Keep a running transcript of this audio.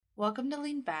Welcome to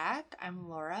Lean Back. I'm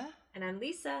Laura. And I'm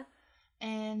Lisa.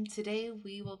 And today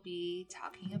we will be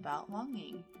talking about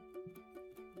longing.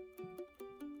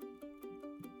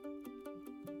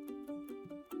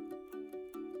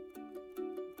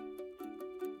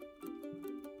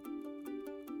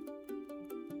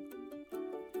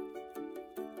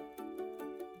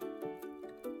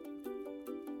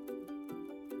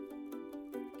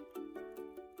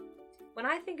 When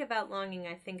I think about longing,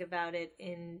 I think about it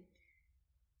in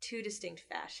two distinct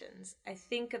fashions. I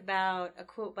think about a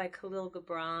quote by Khalil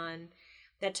Gibran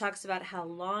that talks about how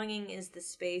longing is the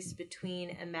space between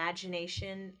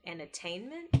imagination and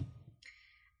attainment.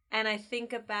 And I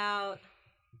think about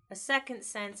a second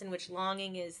sense in which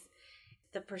longing is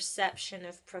the perception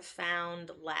of profound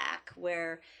lack,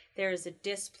 where there is a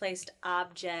displaced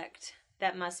object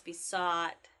that must be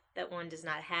sought, that one does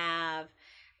not have,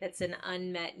 that's an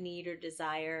unmet need or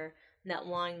desire, and that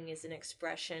longing is an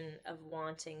expression of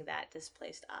wanting that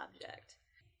displaced object.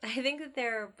 I think that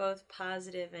there are both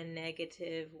positive and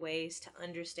negative ways to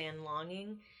understand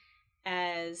longing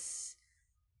as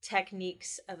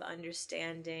techniques of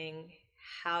understanding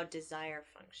how desire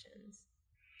functions.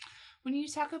 When you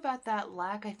talk about that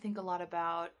lack, I think a lot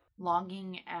about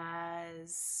longing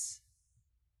as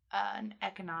an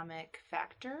economic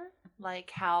factor, like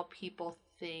how people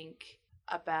think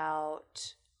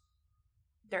about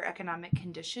their economic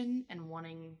condition and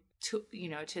wanting to,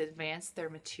 to advance their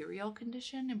material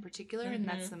condition in particular. Mm-hmm. And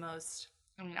that's the most,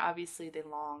 obviously they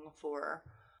long for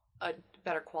a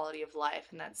better quality of life,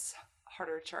 and that's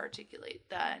harder to articulate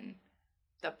than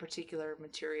the particular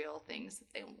material things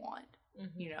that they want.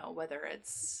 Mm-hmm. Whether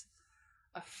it's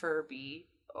a Furby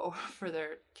or for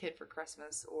their kid for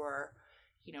Christmas or,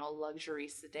 a luxury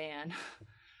sedan.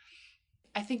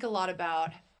 I think a lot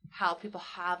about how people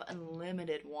have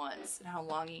unlimited wants and how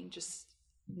longing just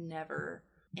never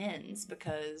ends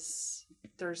because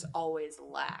there's always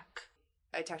lack.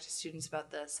 I talked to students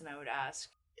about this and I would ask,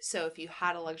 so if you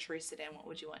had a luxury sedan, what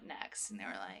would you want next? And they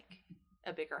were like,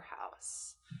 a bigger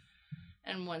house.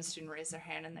 And one student raised their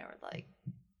hand and they were like,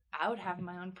 I would have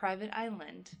my own private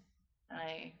island. And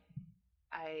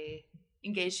I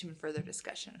engaged him in further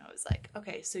discussion. I was like,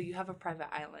 okay, so you have a private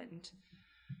island.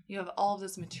 You have all of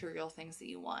those material things that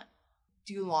you want.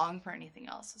 Do you long for anything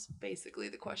else? Is basically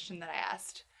the question that I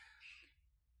asked.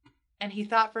 And he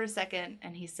thought for a second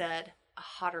and he said, a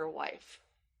hotter wife.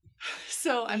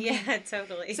 So yeah,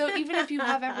 totally. So even if you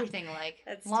have everything, like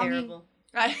that's longing, terrible.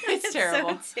 It's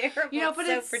terrible. So terrible. But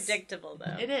it's so predictable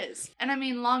though. It is.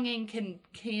 And longing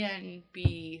can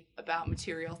be about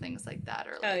material things like that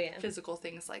or physical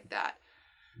things like that.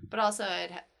 But also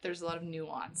there's a lot of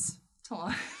nuance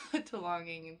to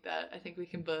longing that I think we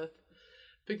can both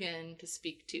begin to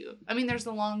speak to. There's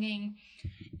the longing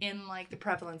in like the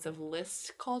prevalence of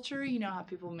list culture. You know how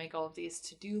people make all of these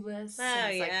to-do lists.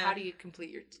 And it's like, how do you complete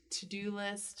your to-do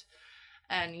list?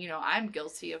 And, I'm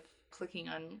guilty of clicking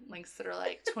on links that are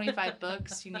like 25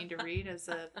 books you need to read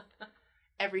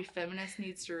every feminist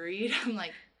needs to read. I'm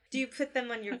like, do you put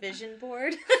them on your vision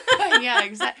board? Yeah,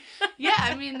 exactly.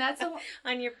 Yeah, that's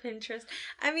on your Pinterest.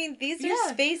 These are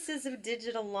spaces of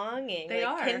digital longing. They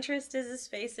are. Pinterest is a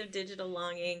space of digital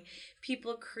longing.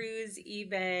 People cruise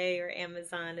eBay or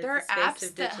Amazon as there a space are apps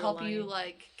of digital that help longing. you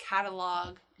like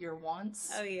catalog your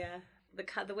wants. Oh yeah,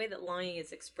 the way that longing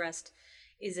is expressed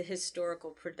is a historical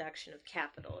production of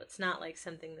capital. It's not like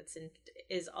something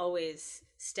is always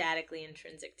statically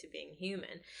intrinsic to being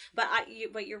human. But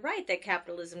you're right that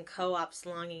capitalism co-ops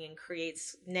longing and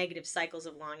creates negative cycles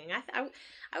of longing.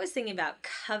 I was thinking about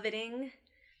coveting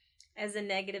as a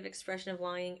negative expression of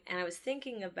longing, and I was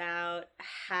thinking about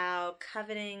how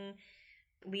coveting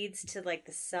leads to like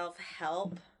the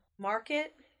self-help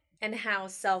market and how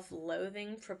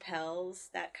self-loathing propels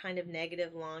that kind of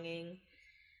negative longing.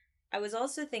 I was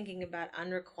also thinking about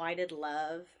unrequited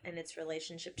love and its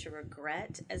relationship to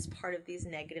regret as part of these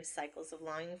negative cycles of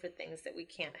longing for things that we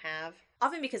can't have,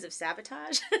 often because of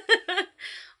sabotage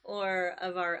or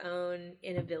of our own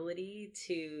inability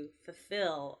to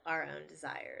fulfill our own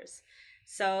desires.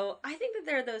 So I think that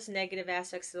there are those negative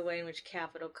aspects of the way in which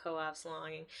capital co-ops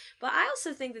longing. But I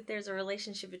also think that there's a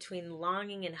relationship between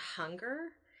longing and hunger.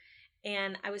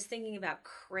 And I was thinking about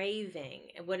craving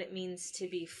and what it means to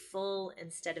be full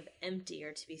instead of empty,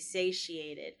 or to be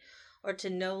satiated, or to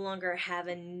no longer have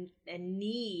a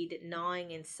need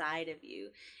gnawing inside of you.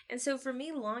 And so for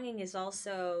me, longing is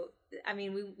also,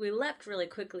 we leapt really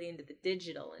quickly into the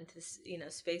digital, into,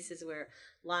 spaces where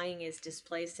longing is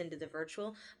displaced into the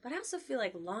virtual. But I also feel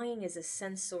like longing is a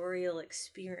sensorial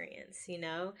experience,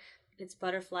 It's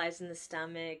butterflies in the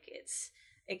stomach.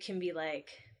 It can be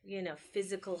like,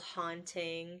 physical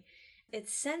haunting.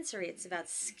 It's sensory, it's about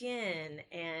skin,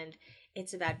 and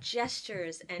it's about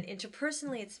gestures, and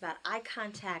interpersonally it's about eye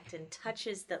contact and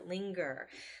touches that linger.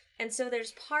 And so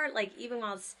there's part, like, even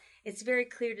while it's very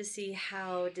clear to see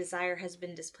how desire has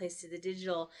been displaced to the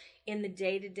digital in the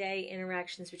day-to-day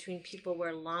interactions between people,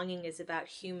 where longing is about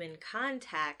human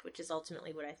contact, which is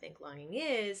ultimately what I think longing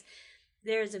is.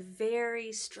 There's a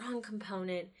very strong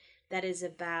component that is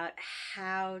about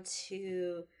how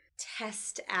to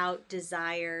test out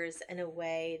desires in a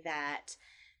way that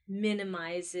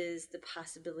minimizes the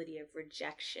possibility of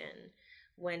rejection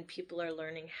when people are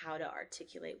learning how to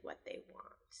articulate what they want.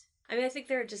 I mean, I think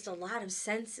there are just a lot of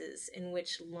senses in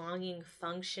which longing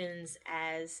functions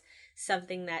as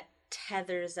something that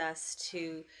tethers us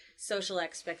to social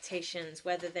expectations,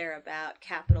 whether they're about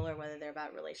capital or whether they're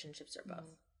about relationships or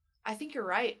both. I think you're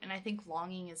right. And I think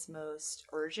longing is most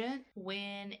urgent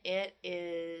when it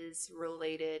is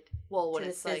related, well, when To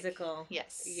the it's like physical.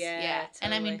 yes. Yeah,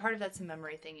 And I mean, totally. part of that's a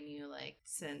memory thing, and you like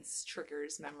sense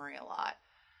triggers memory a lot.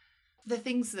 The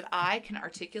things that I can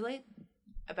articulate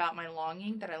about my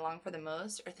longing, that I long for the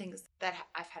most, are things that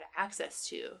I've had access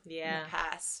to in the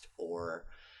past, or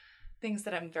things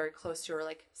that I'm very close to, or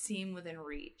like seem within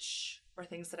reach, or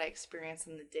things that I experience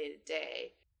in the day to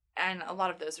day. And a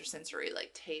lot of those are sensory,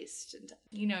 like taste, and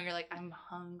you're like, I'm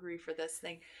hungry for this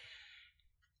thing,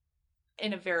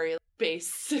 in a very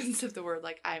base sense of the word.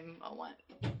 Like, I want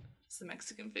some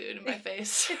Mexican food in my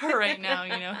face right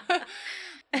now.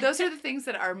 Those are the things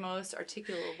that are most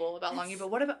articulable about longing. But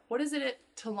what is it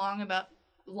to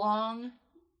long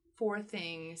for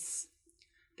things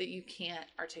that you can't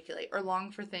articulate, or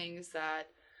long for things that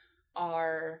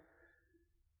are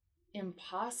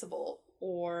impossible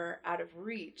or out of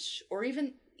reach, or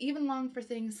even long for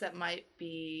things that might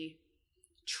be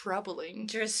troubling,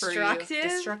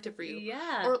 destructive for you.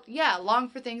 Yeah. Or long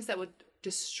for things that would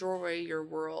destroy your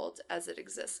world as it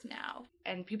exists now.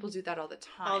 And people do that all the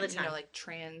time. Like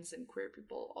trans and queer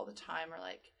people all the time are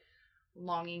like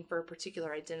longing for a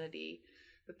particular identity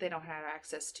that they don't have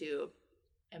access to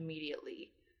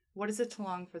immediately. What is it to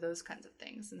long for those kinds of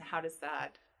things, and how do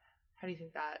you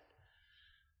think that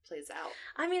plays out?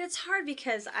 I mean, it's hard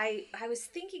because I was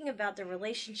thinking about the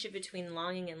relationship between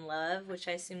longing and love, which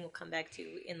I assume we'll come back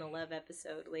to in the love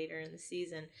episode later in the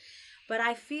season. But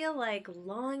I feel like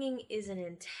longing is an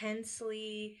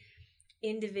intensely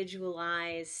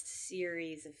individualized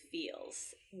series of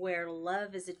feels, where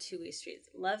love is a two-way street.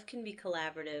 Love can be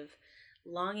collaborative.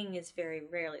 Longing is very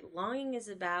rarely. Longing is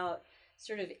about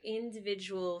sort of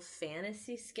individual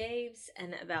fantasy-scapes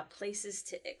and about places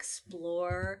to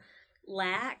explore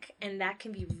lack, and that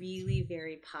can be really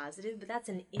very positive, but that's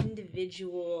an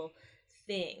individual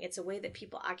thing. It's a way that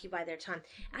people occupy their time.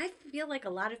 And I feel like a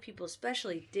lot of people,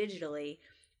 especially digitally,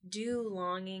 do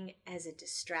longing as a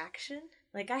distraction.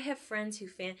 Like, I have friends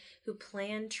who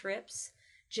plan trips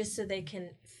just so they can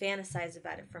fantasize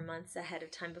about it for months ahead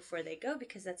of time before they go,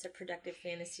 because that's a productive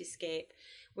fantasy scape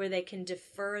where they can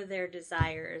defer their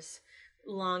desires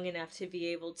long enough to be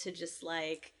able to just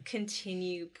like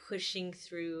continue pushing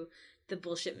through the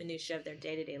bullshit minutia of their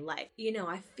day-to-day life.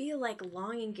 I feel like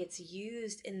longing gets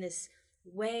used in this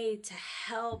way to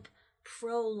help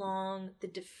prolong the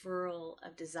deferral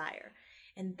of desire.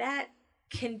 And that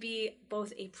can be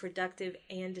both a productive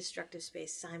and destructive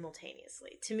space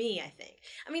simultaneously, to me, I think.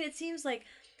 I mean, it seems like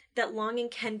that longing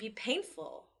can be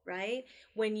painful, right?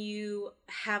 When you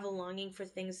have a longing for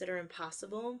things that are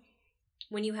impossible,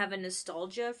 when you have a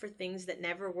nostalgia for things that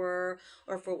never were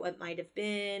or for what might have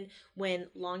been, when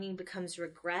longing becomes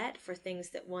regret for things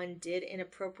that one did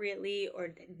inappropriately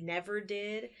or never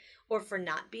did, or for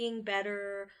not being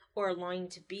better, or longing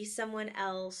to be someone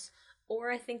else,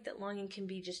 or I think that longing can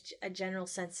be just a general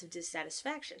sense of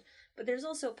dissatisfaction. But there's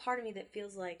also a part of me that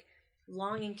feels like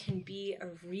longing can be a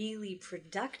really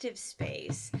productive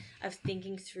space of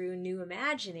thinking through new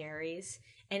imaginaries,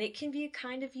 and it can be a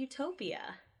kind of utopia.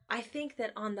 I think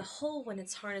that on the whole, when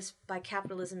it's harnessed by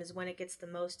capitalism is when it gets the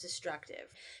most destructive,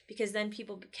 because then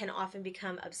people can often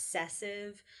become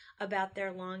obsessive about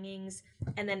their longings,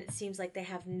 and then it seems like they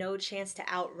have no chance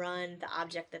to outrun the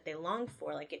object that they long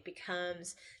for. Like, it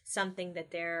becomes something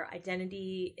that their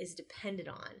identity is dependent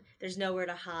on. There's nowhere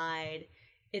to hide.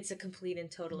 It's a complete and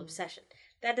total obsession.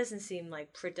 That doesn't seem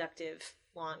like productive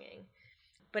longing.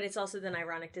 But it's also then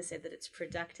ironic to say that it's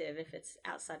productive if it's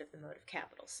outside of the mode of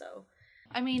capital, so...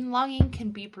 I mean, longing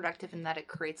can be productive in that it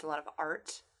creates a lot of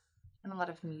art and a lot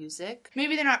of music.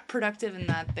 Maybe they're not productive in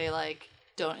that they like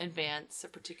don't advance a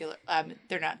particular.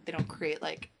 They don't create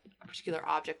like a particular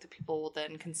object that people will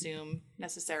then consume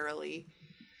necessarily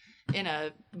in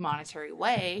a monetary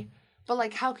way. But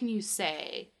like, how can you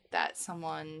say that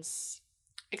someone's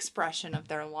expression of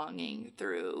their longing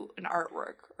through an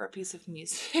artwork or a piece of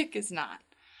music is not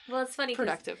Well, it's funny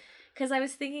productive. because I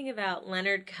was thinking about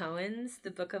Leonard Cohen's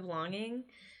The Book of Longing,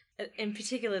 in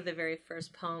particular the very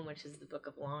first poem, which is The Book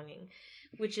of Longing,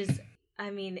 which is, I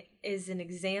mean, is an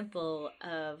example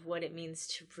of what it means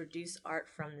to produce art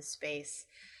from the space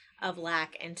of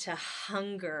lack and to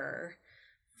hunger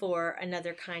for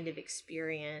another kind of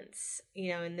experience.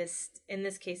 You know, in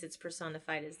this case it's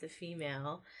personified as the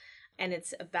female, and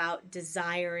it's about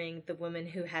desiring the woman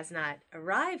who has not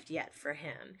arrived yet for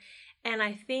him. And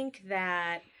I think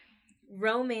that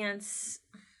romance,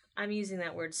 I'm using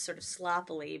that word sort of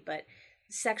sloppily, but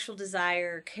sexual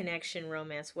desire, connection,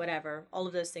 romance, whatever, all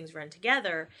of those things run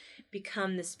together,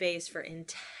 become the space for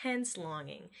intense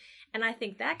longing. And I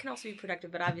think that can also be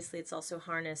productive, but obviously it's also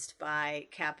harnessed by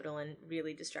capital in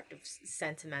really destructive,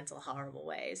 sentimental, horrible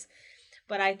ways.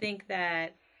 But I think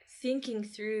that thinking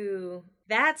through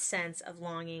that sense of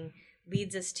longing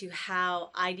leads us to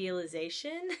how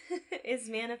idealization is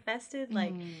manifested.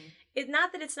 Like,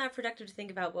 not that it's not productive to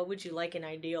think about what would you like an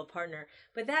ideal partner,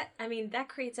 but that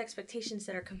creates expectations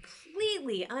that are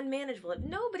completely unmanageable, that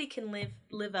nobody can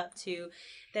live up to,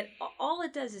 that all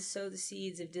it does is sow the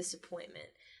seeds of disappointment.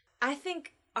 I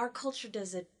think our culture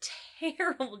does a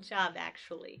terrible job,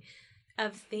 actually,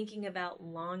 of thinking about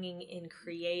longing in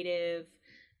creative,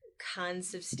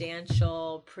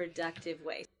 consubstantial, productive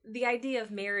ways. The idea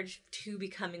of marriage two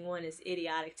becoming one is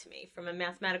idiotic to me. From a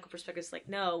mathematical perspective, it's like,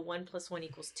 no, 1 + 1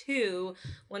 = 2.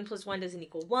 1 + 1 doesn't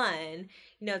equal 1.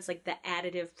 You know, it's like the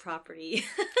additive property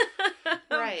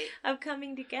Right. of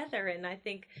coming together. And I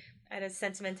think that a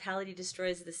sentimentality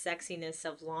destroys the sexiness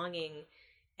of longing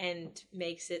and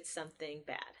makes it something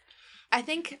bad. I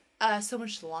think so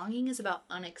much longing is about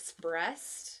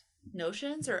unexpressed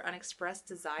notions or unexpressed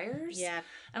desires. Yeah.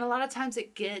 And a lot of times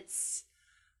it gets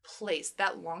placed,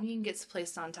 that longing gets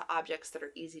placed onto objects that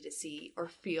are easy to see or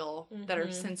feel, that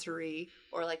are sensory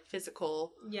or like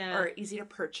physical, or easy to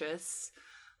purchase.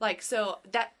 Like, so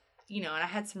that, you know, and I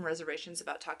had some reservations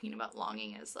about talking about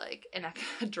longing as like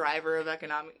a driver of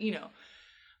economic, you know,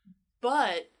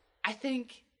 but I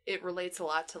think it relates a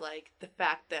lot to like the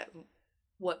fact that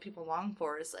what people long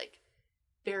for is like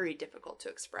very difficult to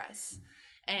express.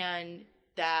 And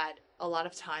that a lot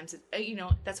of times, you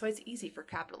know, that's why it's easy for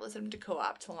capitalism to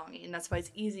co-opt longing. And that's why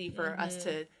it's easy for us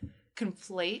to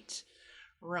conflate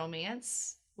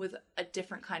romance with a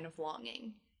different kind of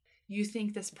longing. You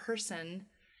think this person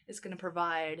is going to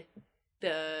provide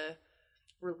the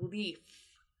relief,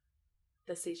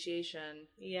 the satiation,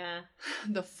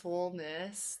 the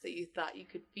fullness that you thought you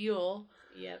could feel.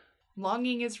 Yep.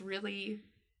 Longing is really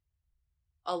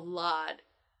a lot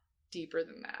deeper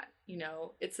than that. You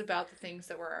know, it's about the things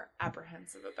that we're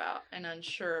apprehensive about and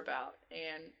unsure about,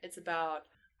 and it's about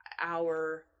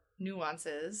our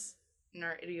nuances and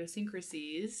our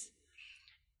idiosyncrasies,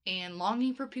 and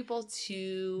longing for people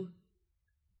to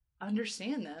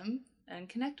understand them and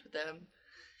connect with them.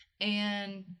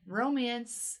 And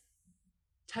romance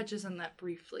touches on that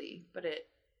briefly, but it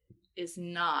is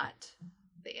not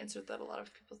the answer that a lot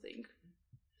of people think.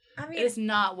 I mean, it is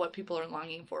not what people are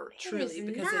longing for, truly,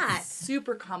 because it's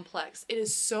super complex. It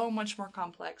is so much more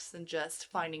complex than just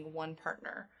finding one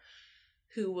partner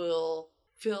who will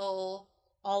fill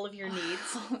all of your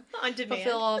needs on demand.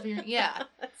 Fulfill all of your,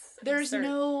 There's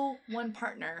no one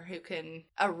partner who can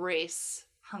erase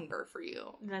hunger for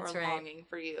you or longing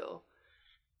for you.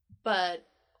 But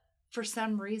for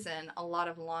some reason, a lot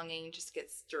of longing just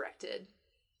gets directed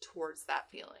towards that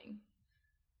feeling.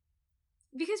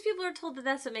 Because people are told that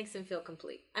that's what makes them feel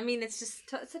complete. I mean, it's just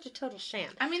such a total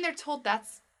sham. I mean, they're told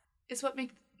is what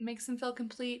makes them feel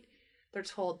complete. They're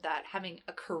told that having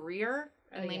a career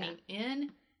and leaning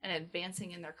in and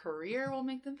advancing in their career will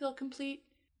make them feel complete.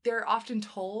 They're often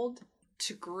told,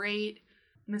 to great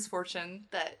misfortune,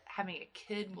 that having a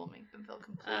kid will make them feel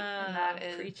complete. And that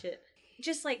is... Preach it.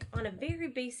 Just like on a very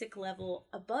basic level,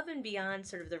 above and beyond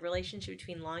sort of the relationship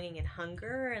between longing and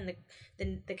hunger, and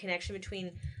the connection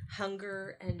between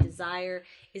hunger and desire,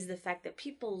 is the fact that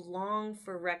people long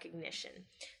for recognition.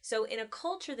 So in a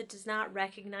culture that does not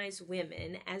recognize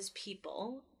women as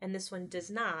people, and this one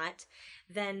does not,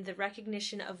 then the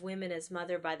recognition of women as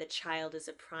mother by the child as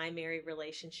a primary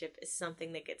relationship is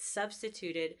something that gets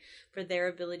substituted for their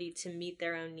ability to meet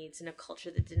their own needs in a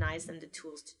culture that denies them the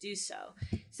tools to do so.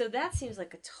 So that seems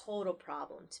like a total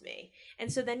problem to me.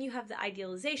 And so then you have the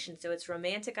idealization. So it's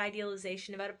romantic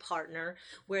idealization about a partner,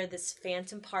 where this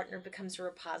phantom partner becomes a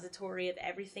repository of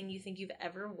everything you think you've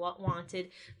ever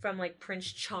wanted, from like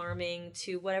Prince Charming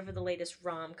to whatever the latest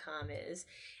rom-com is.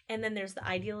 And then there's the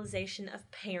idealization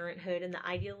of parenthood and the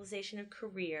idealization of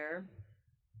career.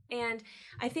 And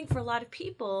I think for a lot of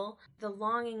people, the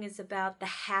longing is about the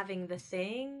having the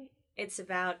thing. It's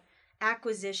about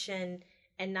acquisition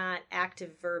and not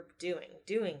active verb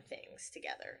doing things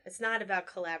together. It's not about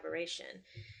collaboration.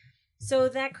 So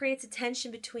that creates a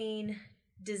tension between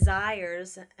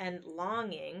desires and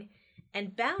longing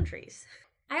and boundaries.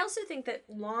 I also think that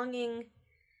longing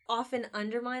often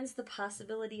undermines the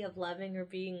possibility of loving or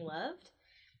being loved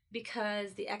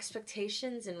because the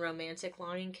expectations in romantic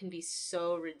longing can be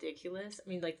so ridiculous. I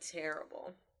mean, like,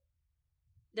 terrible.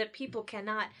 That people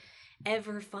cannot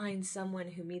ever find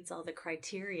someone who meets all the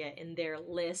criteria in their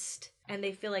list, and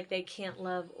they feel like they can't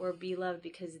love or be loved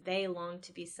because they long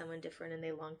to be someone different and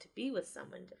they long to be with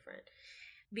someone different.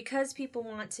 Because people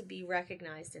want to be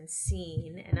recognized and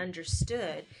seen and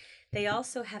understood, they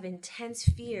also have intense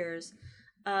fears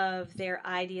of their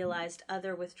idealized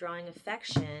other withdrawing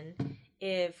affection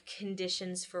if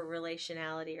conditions for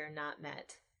relationality are not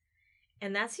met.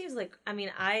 And that seems like, I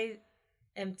mean, I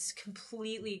am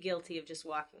completely guilty of just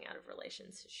walking out of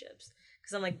relationships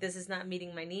because I'm like, this is not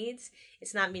meeting my needs.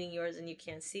 It's not meeting yours and you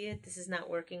can't see it. This is not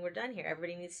working. We're done here.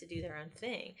 Everybody needs to do their own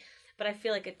thing. But I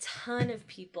feel like a ton of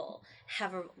people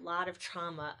have a lot of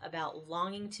trauma about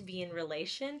longing to be in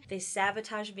relation. They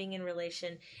sabotage being in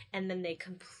relation, and then they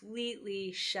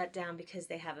completely shut down because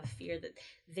they have a fear that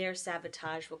their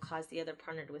sabotage will cause the other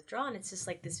partner to withdraw. And it's just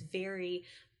like this very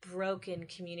broken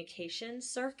communication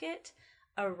circuit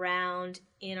around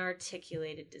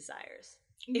inarticulated desires.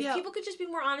 If people could just be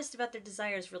more honest about their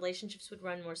desires, relationships would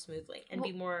run more smoothly and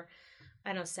be more, I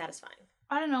don't know, satisfying.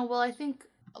 I don't know. Well, I think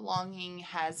longing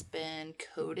has been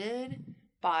coded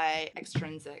by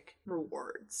extrinsic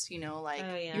rewards. You know, like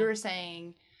you were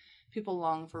saying, people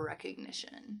long for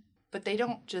recognition, but they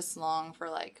don't just long for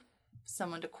like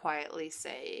someone to quietly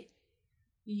say,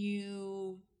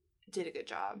 you did a good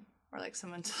job, or like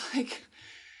someone to like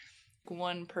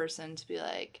one person to be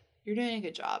like, you're doing a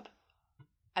good job.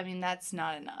 I mean, that's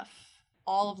not enough.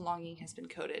 All of longing has been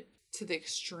coded to the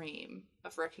extreme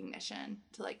of recognition,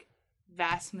 to like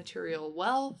vast material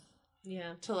wealth,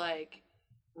 to like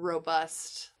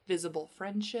robust visible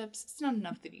friendships. It's not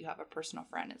enough that you have a personal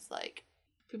friend. It's like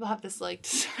people have this like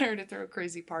desire to throw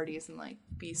crazy parties and like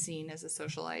be seen as a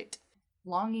socialite.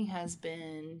 Longing has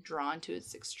been drawn to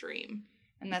its extreme,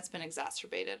 and that's been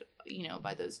exacerbated, you know,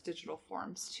 by those digital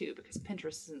forms too, because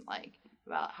Pinterest isn't like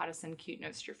about how to send cute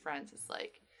notes to your friends. It's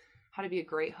like how to be a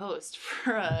great host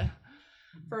for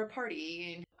a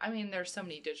party. And I mean, there's so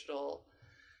many digital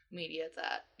media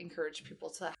that encourage people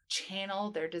to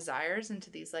channel their desires into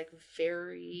these like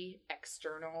very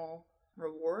external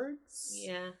rewards.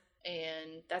 Yeah.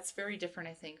 And that's very different,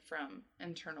 I think, from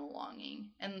internal longing.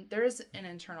 And there is an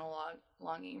internal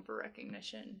longing for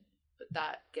recognition, but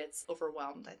that gets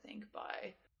overwhelmed, I think,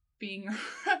 by being,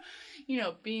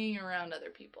 being around other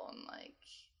people and like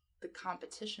the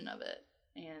competition of it.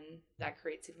 And that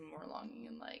creates even more longing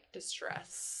and like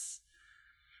distress.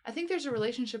 I think there's a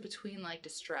relationship between like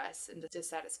distress and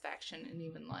dissatisfaction and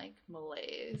even like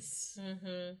malaise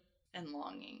and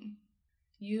longing.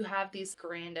 You have these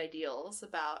grand ideals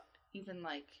about even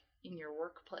like in your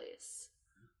workplace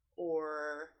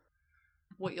or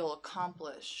what you'll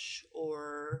accomplish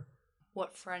or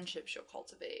what friendships you'll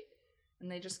cultivate. And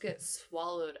they just get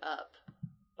swallowed up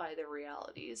by the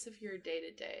realities of your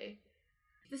day-to-day.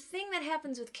 The thing that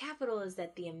happens with capital is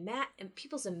that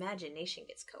people's imagination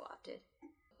gets co-opted.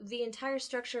 The entire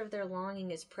structure of their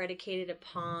longing is predicated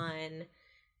upon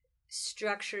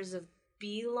structures of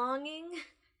belonging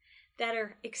that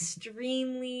are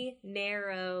extremely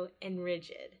narrow and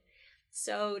rigid.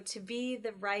 So to be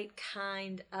the right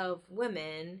kind of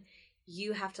woman,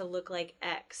 you have to look like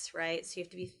X, right? So you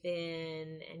have to be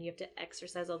thin and you have to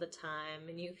exercise all the time.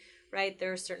 And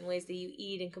there are certain ways that you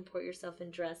eat and comport yourself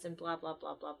and dress and blah, blah,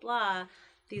 blah, blah, blah.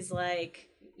 These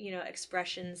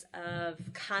expressions of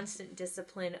constant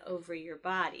discipline over your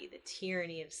body, the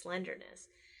tyranny of slenderness.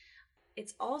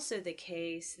 It's also the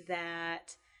case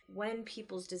that when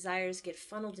people's desires get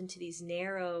funneled into these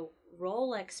narrow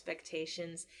role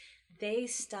expectations, they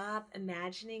stop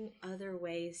imagining other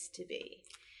ways to be.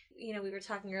 We were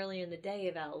talking earlier in the day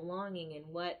about longing and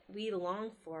what we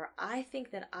long for. I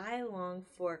think that I long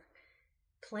for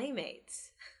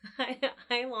playmates.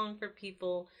 I long for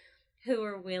people who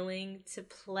are willing to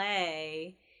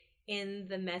play in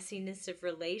the messiness of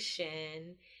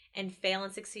relation and fail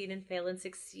and succeed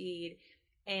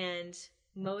and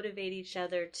motivate each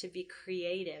other to be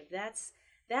creative. That's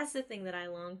the thing that I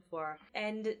long for.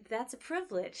 And that's a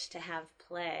privilege to have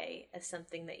play as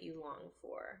something that you long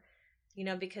for.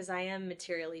 Because I am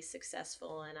materially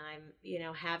successful and I'm,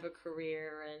 have a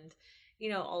career and,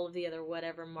 all of the other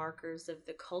whatever markers of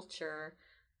the culture.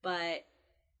 But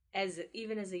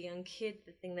even as a young kid,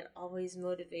 the thing that always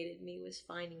motivated me was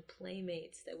finding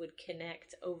playmates that would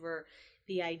connect over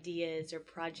the ideas or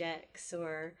projects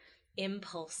or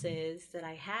impulses that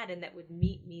I had, and that would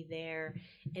meet me there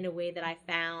in a way that I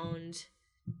found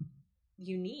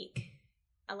unique.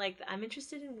 I'm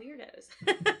interested in weirdos.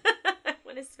 I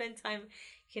want to spend time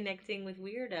connecting with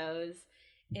weirdos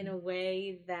in a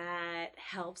way that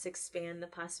helps expand the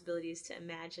possibilities to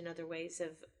imagine other ways of,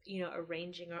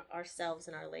 arranging ourselves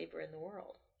and our labor in the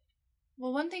world.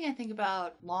 Well, one thing I think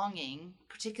about longing,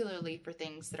 particularly for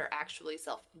things that are actually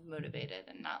self-motivated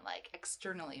and not like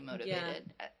externally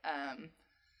motivated,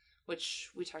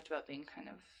 which we talked about being kind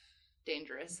of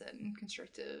dangerous and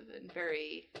constrictive and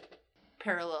very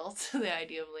parallel to the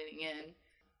idea of leaning in.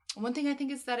 One thing I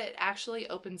think is that it actually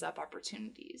opens up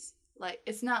opportunities. Like,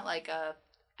 it's not like a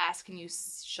ask and you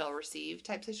shall receive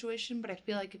type situation, but I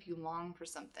feel like if you long for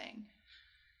something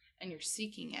and you're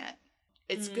seeking it,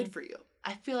 it's good for you.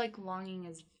 I feel like longing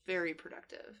is very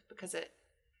productive because it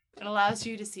allows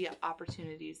you to see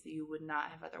opportunities that you would not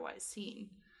have otherwise seen.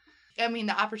 I mean,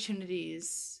 the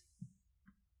opportunities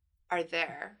are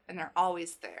there and they're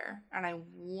always there. And I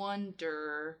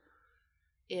wonder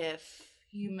if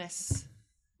you miss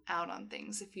out on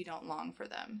things if you don't long for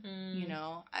them.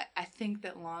 I think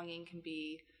that longing can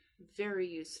be very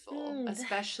useful,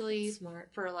 especially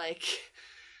for like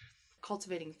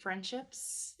cultivating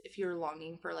friendships. If you're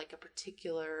longing for like a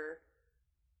particular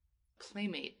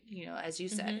playmate, as you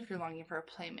said, if you're longing for a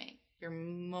playmate, you're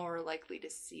more likely to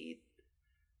see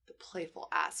the playful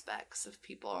aspects of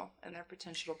people and their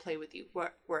potential to play with you,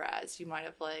 whereas you might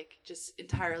have like just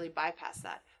entirely bypassed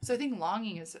that. So I think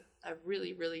longing is a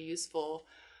really, really useful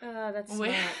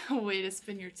way to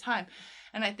spend your time.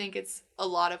 And I think it's a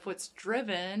lot of what's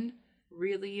driven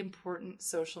really important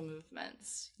social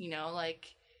movements.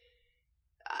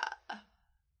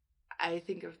 I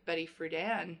think of Betty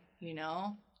Friedan,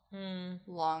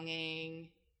 longing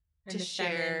and to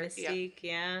share.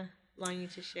 Mystique, longing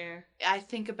to share. I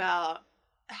think about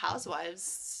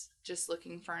housewives just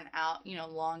looking for an out,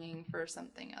 longing for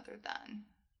something other than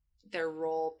their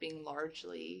role being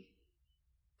largely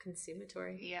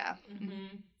consumatory. Yeah.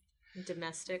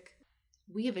 Domestic.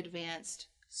 We have advanced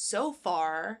so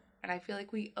far, and I feel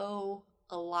like we owe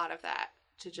a lot of that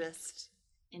to just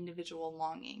individual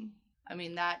longing. I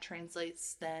mean, that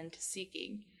translates then to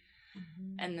seeking,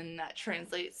 and then that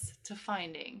translates to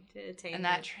finding, to attainment, and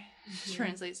that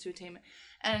translates to attainment.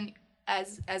 And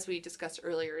as we discussed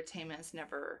earlier, attainment is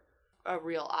never a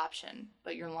real option,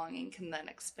 but your longing can then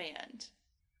expand.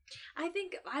 I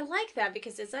think I like that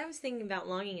because as I was thinking about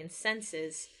longing and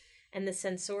senses and the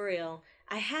sensorial,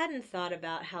 I hadn't thought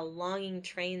about how longing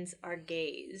trains our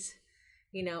gaze,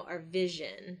 our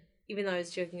vision. Even though I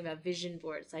was joking about vision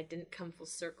boards, I didn't come full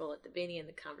circle at the beginning of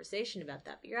the conversation about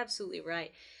that. But you're absolutely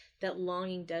right that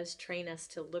longing does train us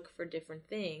to look for different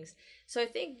things. So I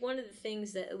think one of the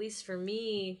things that, at least for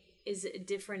me, is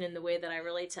different in the way that I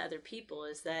relate to other people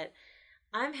is that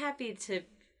I'm happy to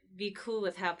be cool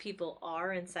with how people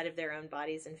are inside of their own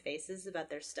bodies and faces about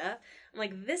their stuff. I'm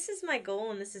like, this is my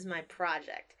goal and this is my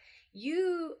project.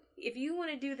 If you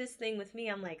want to do this thing with me,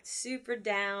 I'm like super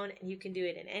down, and you can do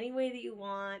it in any way that you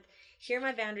want. Here are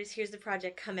my boundaries. Here's the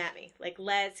project. Come at me. Like,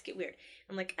 let's get weird.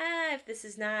 I'm like, if this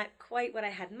is not quite what I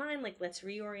had in mind, like, let's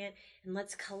reorient and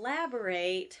let's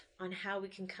collaborate on how we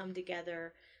can come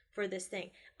together for this thing.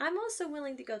 I'm also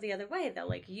willing to go the other way, though.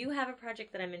 Like, you have a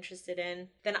project that I'm interested in,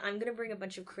 then I'm going to bring a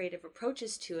bunch of creative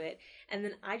approaches to it, and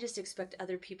then I just expect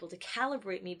other people to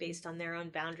calibrate me based on their own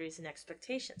boundaries and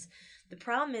expectations. The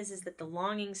problem is that the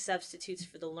longing substitutes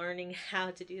for the learning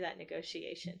how to do that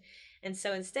negotiation. And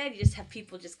so instead, you just have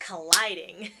people just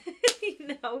colliding,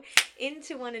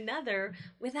 into one another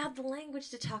without the language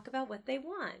to talk about what they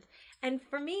want. And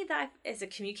for me, that as a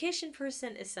communication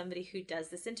person, as somebody who does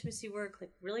this intimacy work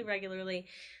like really regularly,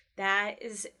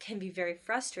 can be very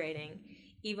frustrating.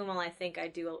 Even while I think I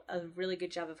do a really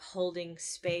good job of holding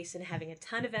space and having a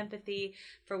ton of empathy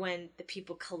for when the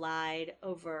people collide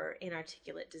over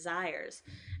inarticulate desires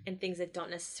and things that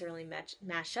don't necessarily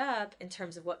mash up in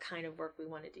terms of what kind of work we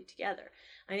want to do together.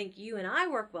 I think you and I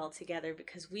work well together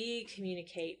because we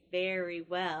communicate very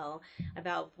well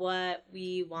about what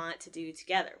we want to do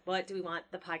together. What do we want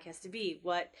the podcast to be?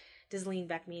 What does lean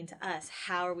back mean to us?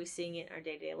 How are we seeing it in our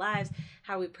day-to-day lives?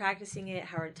 How are we practicing it?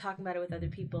 How are we talking about it with other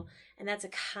people? And that's a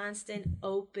constant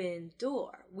open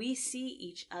door. We see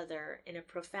each other in a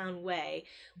profound way.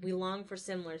 We long for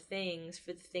similar things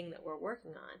for the thing that we're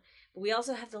working on. But we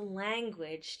also have the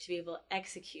language to be able to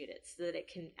execute it so that it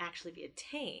can actually be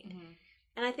attained.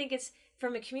 And I think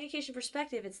from a communication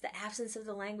perspective, it's the absence of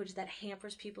the language that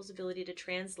hampers people's ability to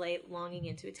translate longing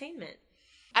into attainment.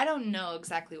 I don't know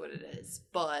exactly what it is,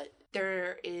 but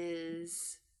there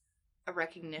is a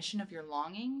recognition of your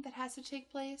longing that has to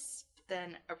take place, but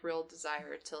then a real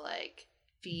desire to like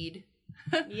feed,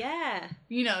 Yeah.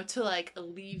 you know, to like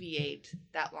alleviate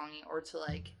that longing or to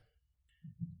like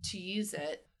to use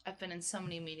it. I've been in so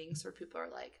many meetings where people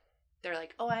are like, they're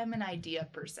like, oh, I'm an idea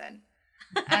person.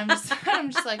 And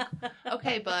I'm just like,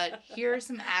 okay, but here are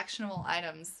some actionable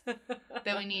items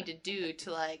that we need to do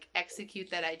to like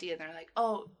execute that idea. And they're like,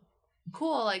 oh,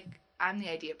 cool. Like, I'm the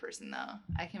idea person though.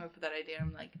 I came up with that idea. And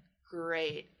I'm like,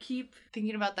 great. Keep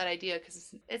thinking about that idea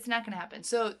because it's not going to happen.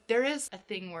 So there is a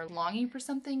thing where longing for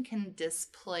something can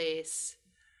displace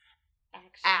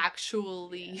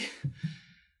actually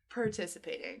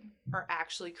participating or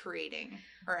actually creating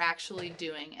or actually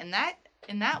doing. And that,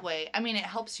 in that way, I mean, it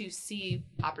helps you see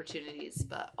opportunities,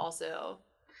 but also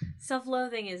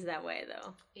Self-loathing is that way,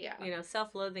 though. Yeah. You know,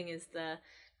 self-loathing is the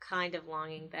kind of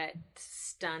longing that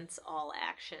stunts all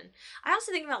action. I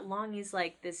also think about longing as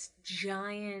like this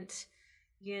giant,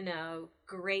 you know,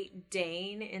 Great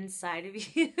Dane inside of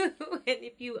you. And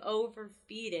if you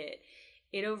overfeed it,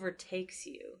 it overtakes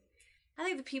you. I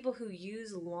think the people who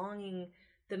use longing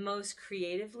the most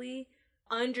creatively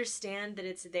understand that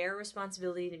it's their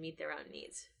responsibility to meet their own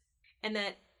needs. And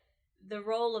that the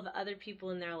role of other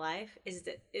people in their life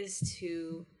is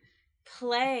to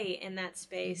play in that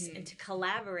space and to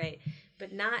collaborate,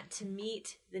 but not to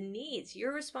meet the needs.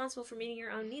 You're responsible for meeting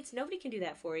your own needs. Nobody can do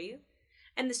that for you.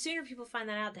 And the sooner people find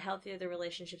that out, the healthier their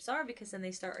relationships are, because then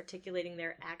they start articulating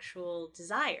their actual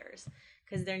desires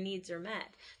because their needs are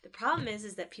met. The problem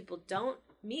is that people don't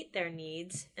meet their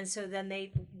needs, and so then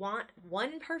they want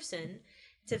one person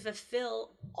to fulfill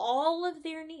all of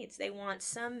their needs. They want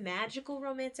some magical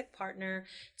romantic partner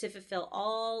to fulfill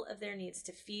all of their needs,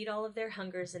 to feed all of their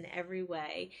hungers in every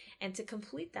way, and to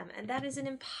complete them. And that is an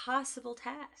impossible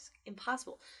task.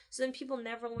 Impossible. So then people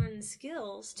never learn the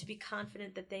skills to be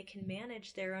confident that they can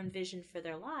manage their own vision for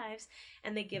their lives,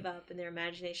 and they give up and their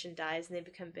imagination dies and they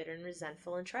become bitter and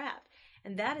resentful and trapped.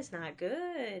 And that is not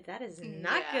good. That is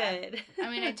not good.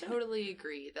 I mean, I totally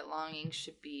agree that longing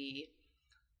should be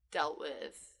dealt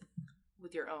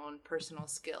with your own personal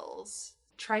skills,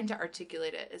 trying to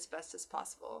articulate it as best as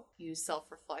possible. Use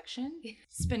self-reflection,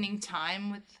 spending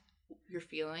time with your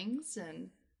feelings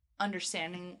and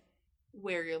understanding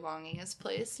where your longing is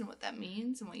placed and what that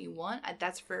means and what you want.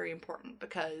 That's very important,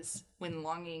 because when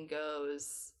longing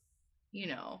goes, you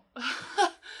know,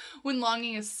 when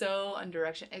longing is so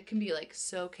undirection, it can be like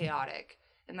so chaotic.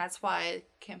 And that's why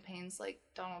campaigns like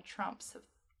Donald Trump's have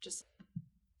just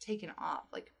taken off.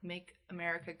 Like, make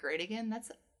America great again.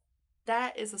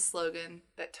 That is a slogan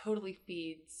that totally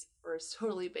feeds or is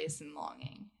totally based in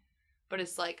longing. But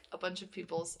it's like a bunch of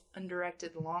people's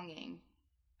undirected longing.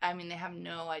 I mean, they have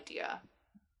no idea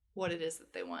what it is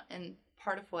that they want. And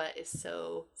part of what is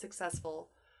so successful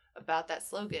about that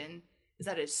slogan is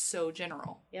that it's so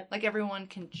general. Yep. Like, everyone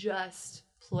can just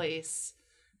place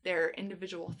their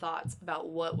individual thoughts about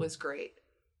what was great,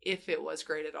 if it was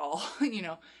great at all. You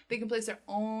know, they can place their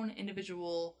own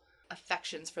individual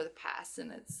affections for the past,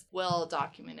 and it's well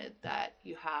documented that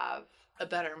you have a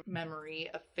better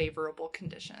memory of favorable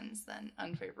conditions than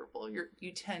unfavorable.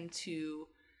 You tend to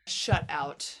shut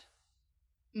out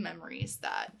memories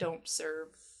that don't serve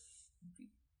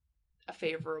a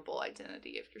favorable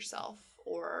identity of yourself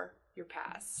or your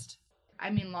past. I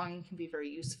mean, longing can be very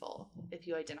useful if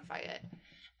you identify it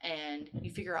and you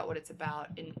figure out what it's about,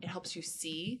 and it helps you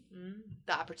see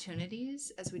the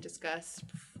opportunities, as we discussed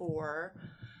before.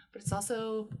 But it's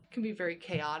also can be very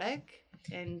chaotic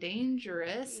and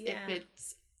dangerous if it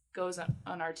goes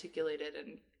unarticulated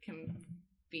and can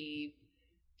be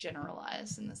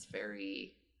generalized in this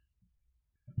very,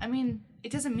 I mean,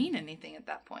 it doesn't mean anything at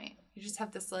that point. You just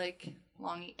have this like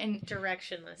longing and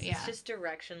directionless. Yeah. It's just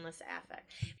directionless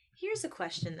affect. Here's a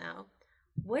question though.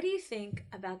 What do you think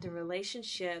about the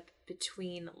relationship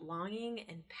between longing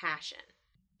and passion?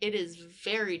 It is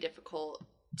very difficult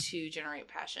to generate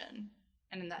passion.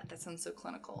 And that sounds so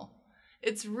clinical.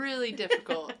 It's really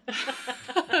difficult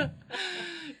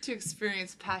to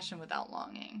experience passion without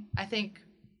longing. I think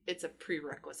it's a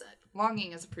prerequisite.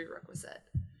 Longing is a prerequisite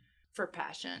for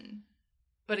passion.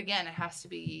 But again, it has to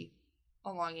be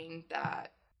a longing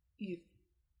that you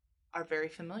are very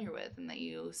familiar with and that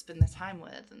you spend the time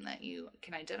with and that you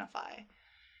can identify.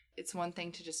 It's one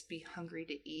thing to just be hungry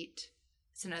to eat.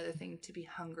 It's another thing to be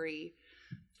hungry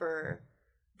for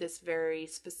this very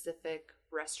specific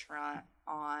restaurant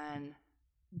on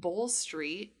Bull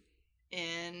Street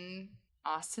in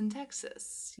Austin,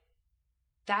 Texas.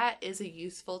 that is a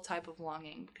useful type of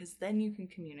longing, because then you can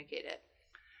communicate it,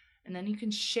 and then you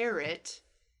can share it,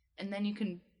 and then you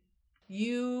can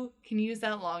use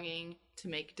that longing to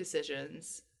make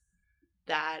decisions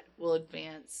that will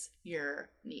advance your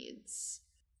needs.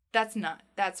 That's not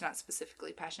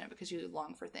specifically passionate, because you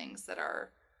long for things that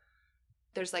are,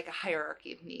 there's like a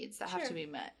hierarchy of needs that have to be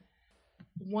met.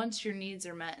 Once your needs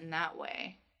are met in that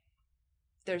way,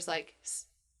 there's like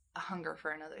a hunger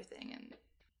for another thing. And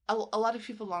a lot of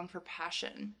people long for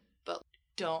passion, but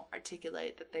don't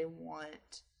articulate that they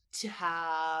want to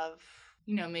have,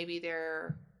 maybe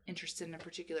they're interested in a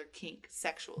particular kink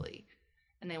sexually,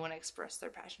 and they want to express their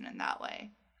passion in that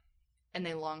way, and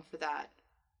they long for that,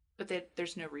 but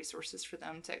there's no resources for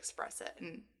them to express it,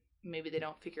 and maybe they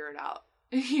don't figure it out,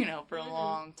 for a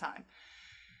long time.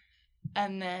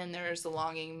 And then there's the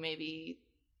longing, maybe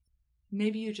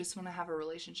you just want to have a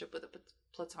relationship with a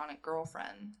platonic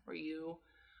girlfriend where you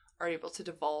are able to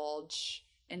divulge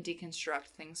and deconstruct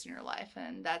things in your life,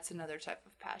 and that's another type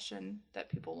of passion that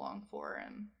people long for.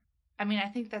 And I mean, I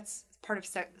think that's part of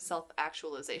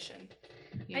self-actualization.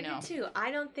 I do too.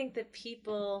 I don't think that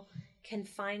people can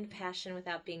find passion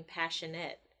without being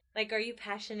passionate. Like, are you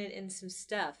passionate in some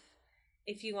stuff?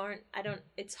 If you aren't,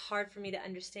 it's hard for me to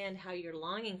understand how you're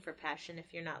longing for passion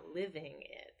if you're not living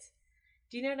it.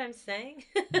 Do you know what I'm saying?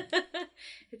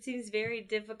 It seems very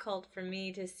difficult for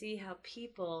me to see how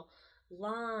people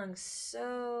long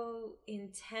so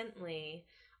intently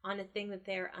on a thing that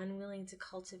they're unwilling to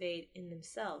cultivate in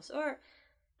themselves.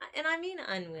 And I mean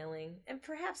unwilling, and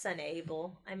perhaps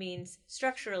unable. I mean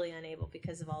structurally unable,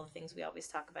 because of all the things we always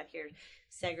talk about here: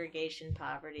 segregation,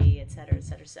 poverty, et cetera, et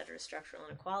cetera, et cetera, structural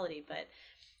inequality. But,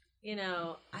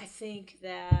 I think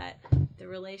that the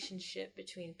relationship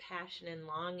between passion and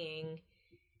longing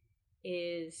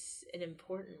is an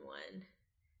important one,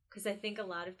 because I think a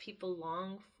lot of people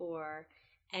long for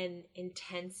an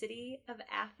intensity of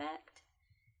affect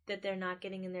that they're not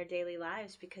getting in their daily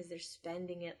lives, because they're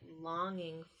spending it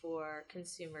longing for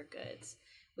consumer goods,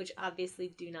 which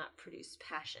obviously do not produce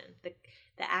passion.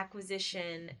 The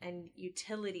acquisition and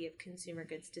utility of consumer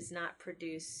goods does not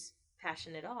produce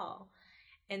passion at all.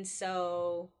 And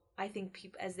so I think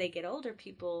people, as they get older,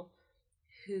 people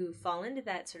who fall into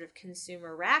that sort of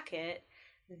consumer racket,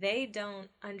 they don't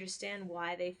understand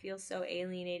why they feel so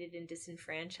alienated and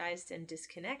disenfranchised and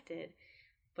disconnected.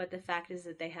 But the fact is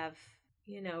that they have,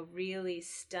 really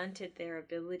stunted their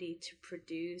ability to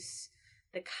produce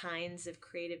the kinds of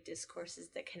creative discourses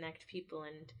that connect people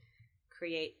and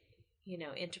create,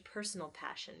 interpersonal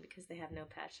passion, because they have no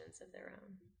passions of their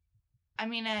own. I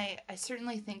mean, I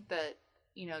certainly think that,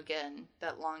 again,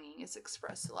 that longing is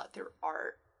expressed a lot through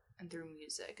art and through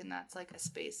music, and that's like a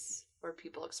space where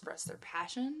people express their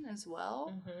passion as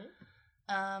well.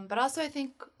 Mm-hmm. But also I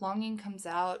think longing comes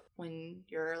out when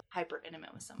you're hyper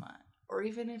intimate with someone, or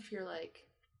even if you're like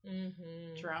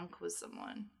drunk with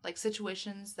someone, like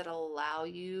situations that allow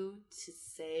you to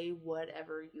say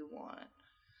whatever you want,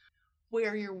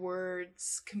 where your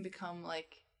words can become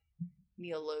like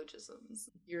neologisms.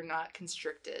 You're not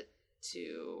constricted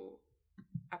to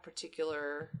a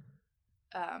particular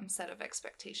set of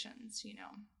expectations.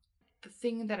 The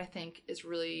thing that I think is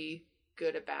really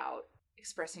good about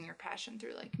expressing your passion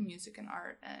through like music and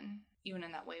art, and even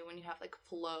in that way when you have like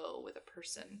flow with a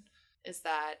person, is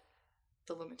that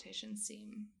the limitations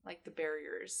seem like the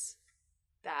barriers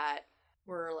that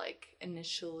were like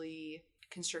initially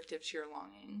constrictive to your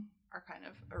longing are kind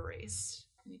of erased,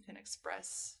 and you can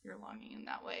express your longing in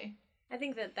that way. I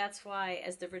think that's why,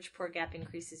 as the rich-poor gap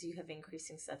increases, you have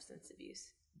increasing substance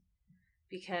abuse,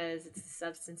 because it's the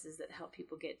substances that help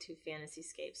people get to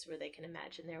fantasy-scapes where they can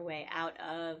imagine their way out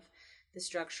of the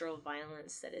structural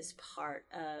violence that is part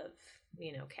of,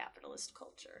 capitalist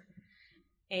culture.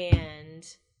 And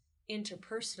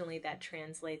interpersonally, that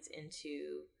translates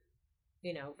into,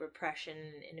 repression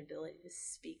and inability to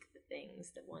speak the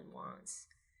things that one wants,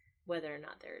 whether or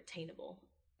not they're attainable.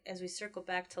 As we circle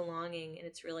back to longing and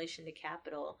its relation to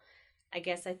capital, I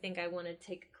guess I think I want to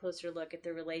take a closer look at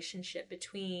the relationship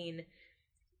between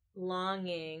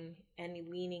longing and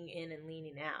leaning in and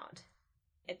leaning out.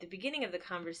 At the beginning of the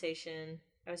conversation,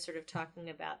 I was sort of talking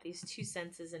about these two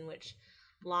senses in which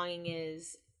longing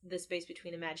is the space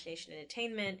between imagination and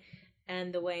attainment,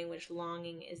 and the way in which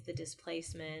longing is the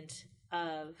displacement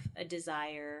of a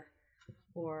desire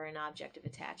or an object of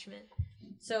attachment.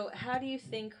 So how do you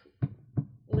think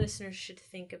listeners should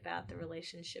think about the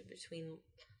relationship between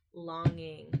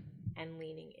longing and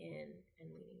leaning in and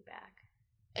leaning back?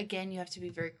 Again, you have to be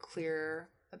very clear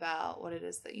about what it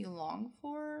is that you long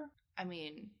for. I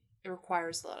mean, it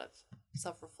requires a lot of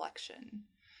self-reflection.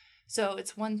 So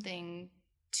it's one thing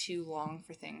too long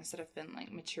for things that have been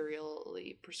like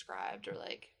materially prescribed or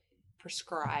like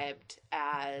prescribed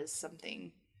as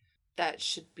something that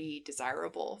should be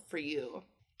desirable for you.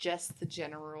 Just the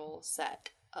general set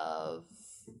of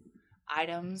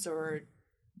items or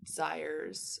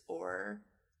desires or,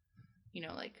 you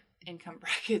know, like income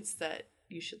brackets that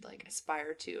you should like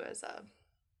aspire to as a,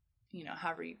 you know,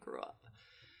 however you grew up.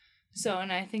 So,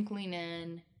 and I think Lean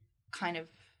In kind of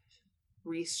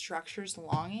restructures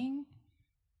longing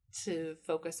to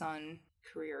focus on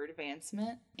career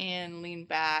advancement, and Lean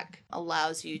Back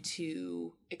allows you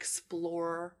to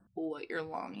explore what your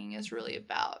longing is really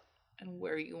about and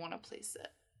where you want to place it.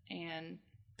 And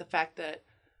the fact that,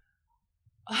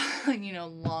 you know,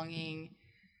 longing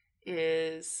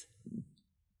is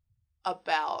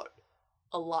about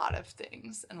a lot of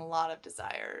things and a lot of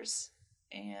desires,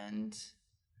 and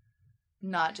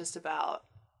not just about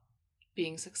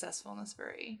being successful in this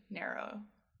very narrow,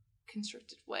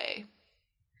 constricted way.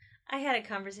 I had a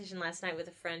conversation last night with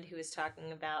a friend who was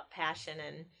talking about passion,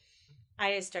 and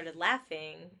I started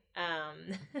laughing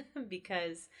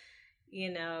because,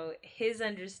 you know, his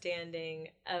understanding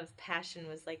of passion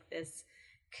was like this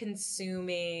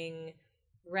consuming,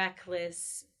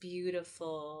 reckless,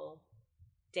 beautiful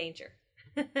danger.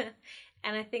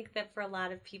 And I think that for a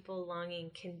lot of people,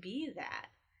 longing can be that.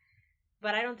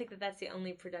 But I don't think that that's the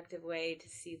only productive way to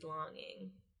see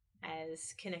longing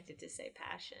as connected to, say,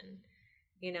 passion.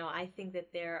 You know, I think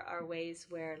that there are ways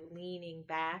where leaning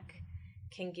back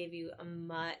can give you a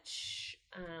much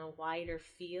wider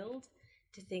field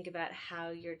to think about how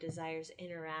your desires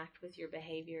interact with your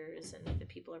behaviors and with the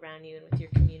people around you and with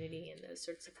your community and those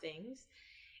sorts of things.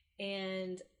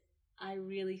 And I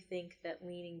really think that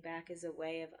leaning back is a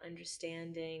way of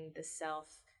understanding the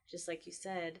self, just like you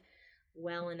said,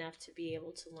 well enough to be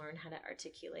able to learn how to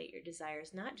articulate your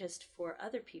desires, not just for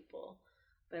other people,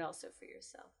 but also for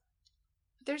yourself.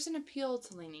 There's an appeal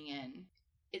to leaning in.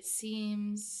 It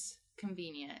seems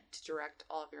convenient to direct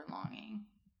all of your longing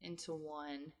into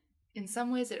one. In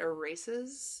some ways, it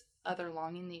erases other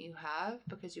longing that you have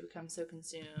because you become so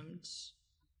consumed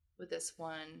with this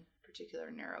one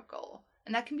particular narrow goal.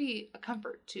 And that can be a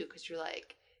comfort too, because you're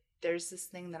like, there's this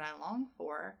thing that I long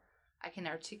for. I can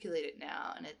articulate it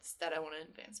now, and it's that I want to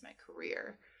advance my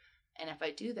career. And if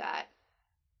I do that,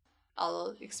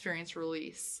 I'll experience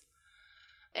release.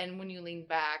 And when you lean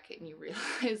back and you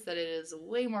realize that it is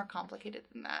way more complicated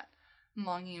than that,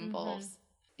 longing involves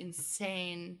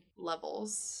insane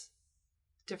levels,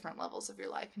 different levels of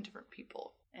your life and different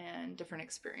people and different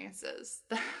experiences.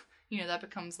 You know, that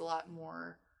becomes a lot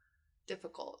more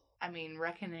difficult. I mean,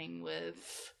 reckoning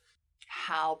with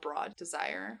how broad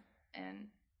desire and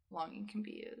longing can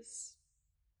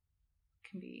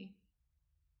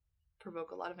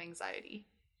provoke a lot of anxiety.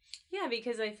 Yeah,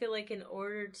 because I feel like in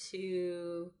order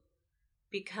to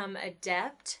become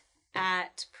adept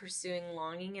at pursuing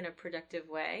longing in a productive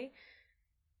way,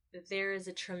 there is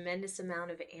a tremendous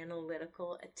amount of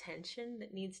analytical attention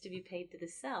that needs to be paid to the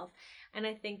self. And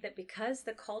I think that because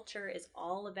the culture is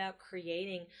all about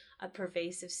creating a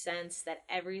pervasive sense that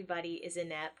everybody is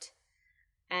inept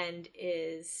and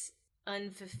is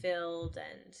unfulfilled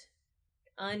and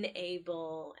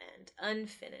unable and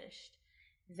unfinished,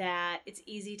 that it's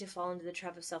easy to fall into the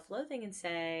trap of self-loathing and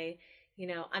say, you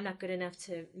know, I'm not good enough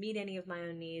to meet any of my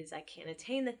own needs. I can't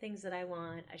attain the things that I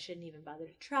want. I shouldn't even bother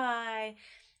to try.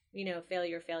 You know,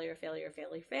 failure.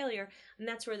 And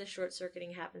that's where the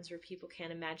short-circuiting happens, where people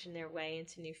can't imagine their way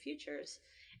into new futures.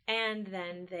 And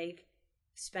then they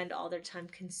spend all their time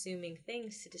consuming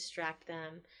things to distract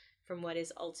them from what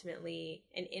is ultimately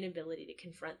an inability to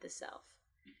confront the self.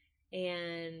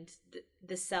 And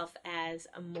the self as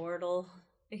a mortal,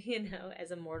 you know,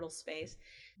 as a mortal space.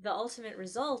 The ultimate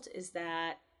result is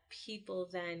that people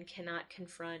then cannot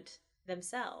confront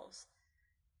themselves,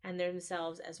 and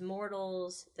themselves as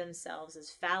mortals, themselves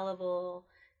as fallible,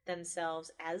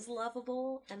 themselves as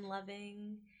lovable and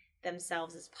loving,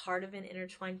 themselves as part of an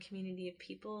intertwined community of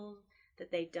people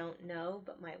that they don't know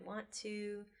but might want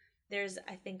to. There's,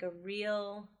 I think, a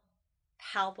real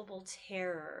palpable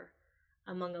terror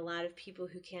among a lot of people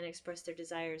who can't express their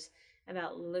desires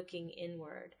about looking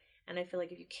inward. And I feel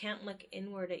like if you can't look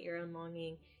inward at your own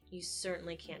longing, you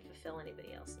certainly can't fulfill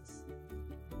anybody else's.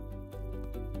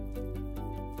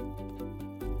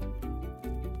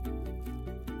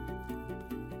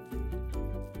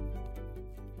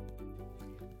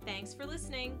 Thanks for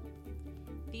listening.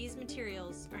 These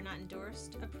materials are not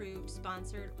endorsed, approved,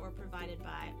 sponsored, or provided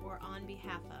by or on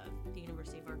behalf of the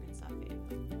University of Arkansas Fayetteville.